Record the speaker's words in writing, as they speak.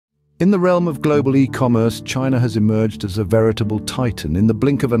In the realm of global e-commerce, China has emerged as a veritable titan. In the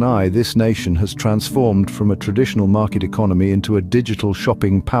blink of an eye, this nation has transformed from a traditional market economy into a digital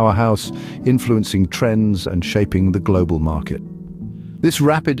shopping powerhouse, influencing trends and shaping the global market. This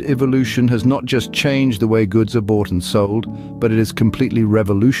rapid evolution has not just changed the way goods are bought and sold, but it has completely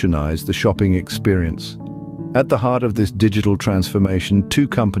revolutionized the shopping experience. At the heart of this digital transformation, two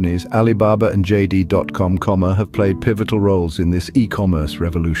companies, Alibaba and JD.com, have played pivotal roles in this e-commerce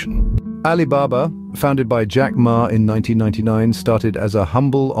revolution. Alibaba, founded by Jack Ma in 1999, started as a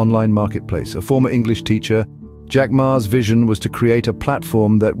humble online marketplace. A former English teacher, Jack Ma's vision was to create a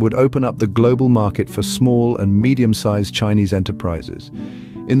platform that would open up the global market for small and medium-sized Chinese enterprises.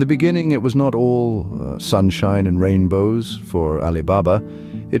 In the beginning, it was not all sunshine and rainbows for Alibaba.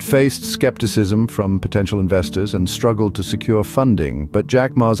 It faced skepticism from potential investors and struggled to secure funding, but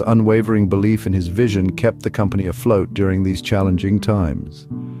Jack Ma's unwavering belief in his vision kept the company afloat during these challenging times.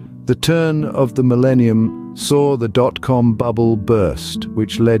 The turn of the millennium saw the dot-com bubble burst,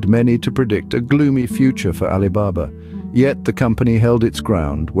 which led many to predict a gloomy future for Alibaba. Yet the company held its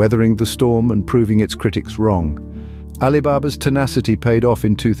ground, weathering the storm and proving its critics wrong. Alibaba's tenacity paid off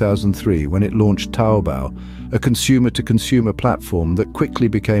in 2003 when it launched Taobao, a consumer-to-consumer platform that quickly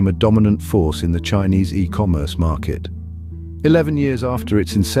became a dominant force in the Chinese e-commerce market. 11 years after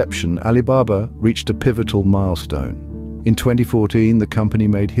its inception, Alibaba reached a pivotal milestone. In 2014, the company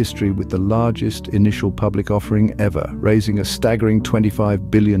made history with the largest initial public offering ever, raising a staggering $25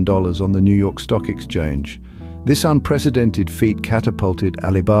 billion on the New York Stock Exchange. This unprecedented feat catapulted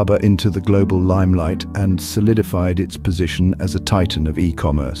Alibaba into the global limelight and solidified its position as a titan of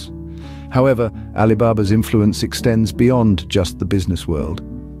e-commerce. However, Alibaba's influence extends beyond just the business world.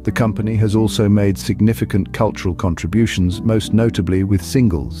 The company has also made significant cultural contributions, most notably with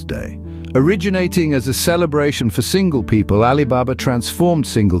Singles Day. Originating as a celebration for single people, Alibaba transformed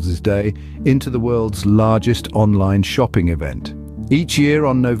Singles Day into the world's largest online shopping event. Each year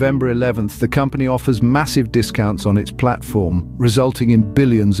on November 11th, the company offers massive discounts on its platform, resulting in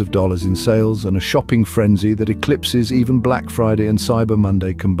billions of dollars in sales and a shopping frenzy that eclipses even Black Friday and Cyber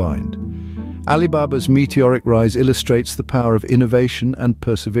Monday combined. Alibaba's meteoric rise illustrates the power of innovation and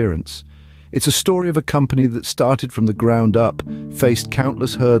perseverance. It's a story of a company that started from the ground up, faced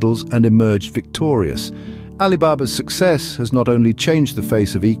countless hurdles, and emerged victorious. Alibaba's success has not only changed the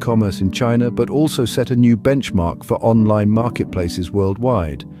face of e-commerce in China, but also set a new benchmark for online marketplaces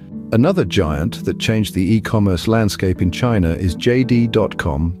worldwide. Another giant that changed the e-commerce landscape in China is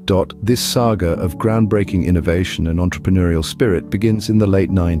JD.com. This saga of groundbreaking innovation and entrepreneurial spirit begins in the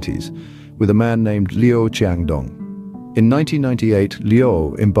late 90s, with a man named Liu Qiangdong. In 1998,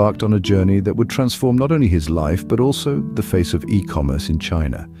 Liu embarked on a journey that would transform not only his life, but also the face of e-commerce in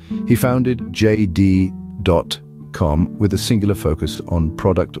China. He founded JD.com with a singular focus on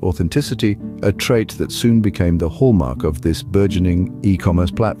product authenticity, a trait that soon became the hallmark of this burgeoning e-commerce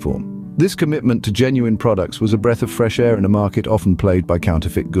platform. This commitment to genuine products was a breath of fresh air in a market often plagued by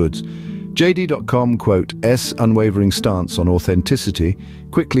counterfeit goods. JD.com's unwavering stance on authenticity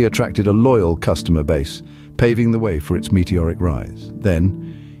quickly attracted a loyal customer base, paving the way for its meteoric rise. Then,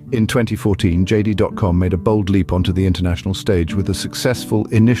 in 2014, JD.com made a bold leap onto the international stage with a successful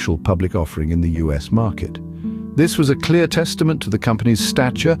initial public offering in the US market. This was a clear testament to the company's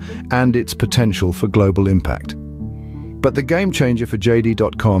stature and its potential for global impact. But the game changer for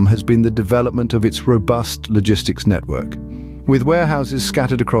JD.com has been the development of its robust logistics network. With warehouses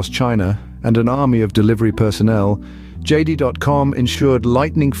scattered across China and an army of delivery personnel, JD.com ensured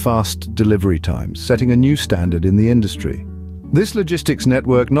lightning-fast delivery times, setting a new standard in the industry. This logistics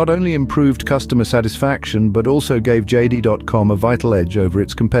network not only improved customer satisfaction, but also gave JD.com a vital edge over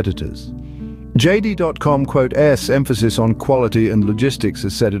its competitors. JD.com's emphasis on quality and logistics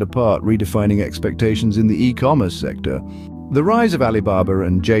has set it apart, redefining expectations in the e-commerce sector. The rise of Alibaba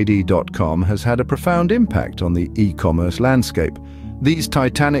and JD.com has had a profound impact on the e-commerce landscape. These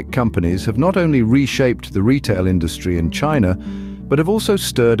titanic companies have not only reshaped the retail industry in China, but have also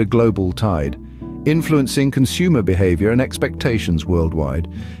stirred a global tide, influencing consumer behavior and expectations worldwide.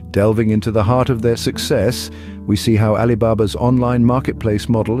 Delving into the heart of their success, we see how Alibaba's online marketplace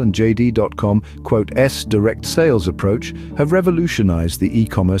model and JD.com's direct sales approach have revolutionized the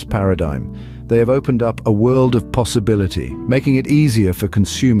e-commerce paradigm. They have opened up a world of possibility, making it easier for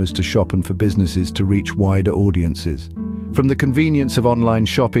consumers to shop and for businesses to reach wider audiences. From the convenience of online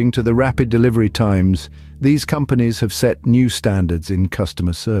shopping to the rapid delivery times, these companies have set new standards in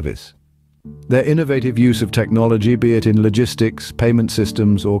customer service. Their innovative use of technology, be it in logistics, payment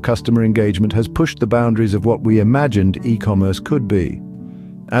systems, or customer engagement, has pushed the boundaries of what we imagined e-commerce could be.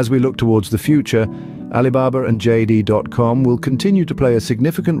 As we look towards the future, Alibaba and JD.com will continue to play a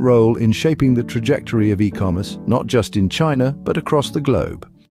significant role in shaping the trajectory of e-commerce, not just in China, but across the globe.